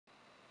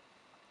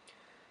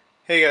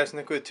Hey guys,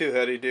 Nick with 2,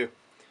 how do you do?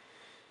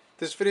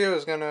 This video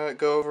is gonna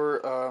go over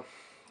a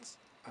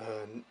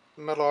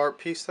metal art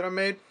piece that I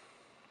made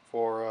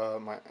for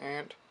my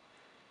aunt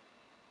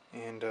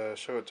and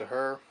show it to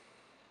her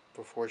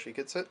before she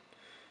gets it.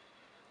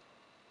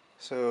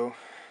 So,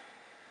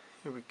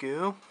 here we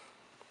go.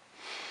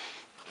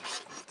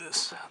 Move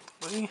this out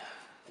of the way.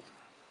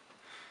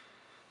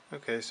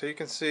 Okay, so you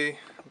can see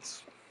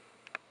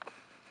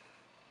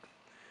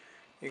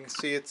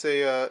it's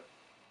a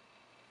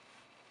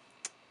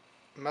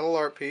metal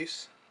art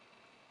piece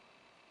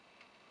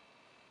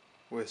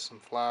with some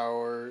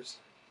flowers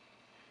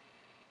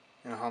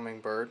and a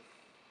hummingbird.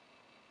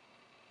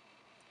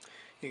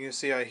 You can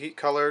see I heat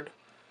colored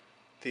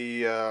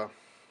the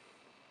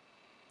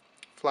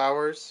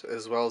flowers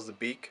as well as the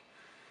beak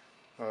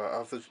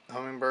of the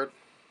hummingbird.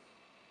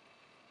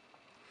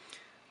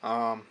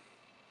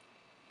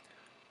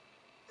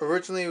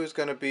 Originally it was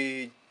going to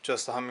be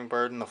just the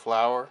hummingbird and the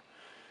flower,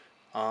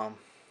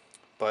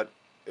 but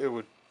it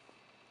would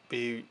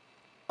be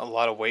a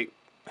lot of weight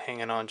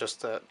hanging on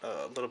just that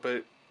little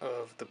bit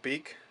of the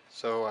beak,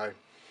 so I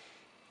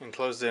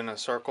enclosed it in a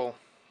circle,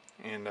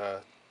 and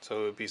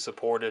so it would be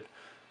supported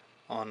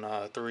on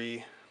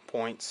 3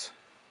 points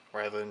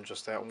rather than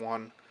just that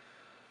one.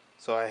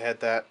 So I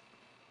had that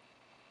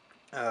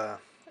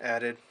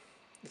added.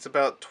 It's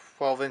about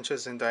 12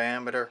 inches in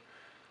diameter.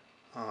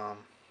 Not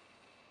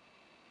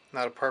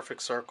a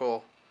perfect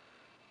circle.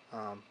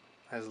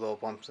 Has little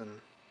bumps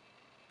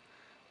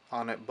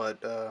on it, but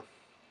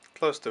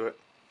close to it.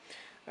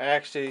 I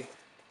actually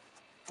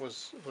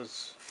was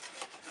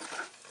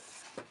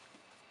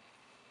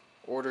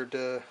ordered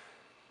to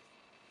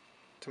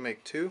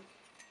make 2.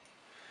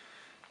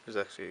 There's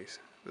actually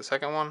the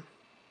second one.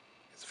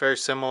 It's very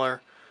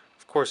similar.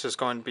 Of course, there's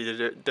going to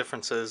be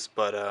differences,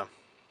 but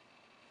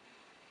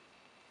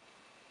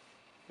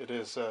it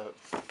is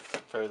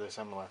fairly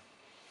similar.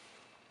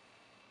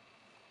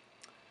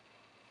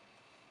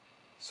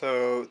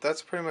 So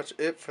that's pretty much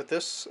it for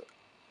this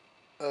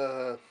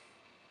metal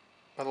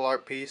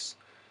art piece.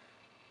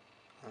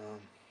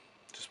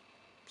 Just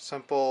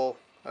simple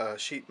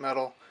sheet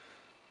metal.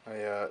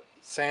 I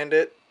sand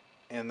it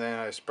and then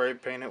I spray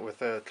paint it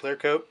with a clear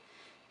coat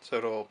so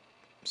it'll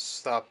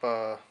stop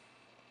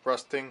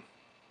rusting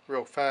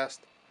real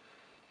fast.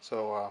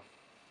 So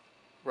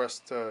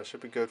rust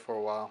should be good for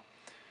a while.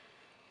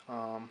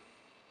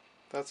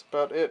 That's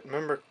about it.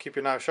 Remember, keep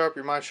your knife sharp,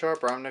 your mind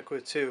sharp. I'm Nick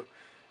with 2.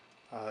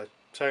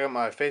 Check out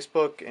my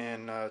Facebook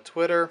and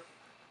Twitter.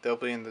 They'll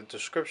be in the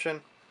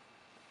description.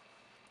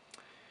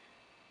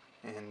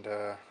 And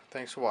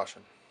thanks for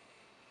watching.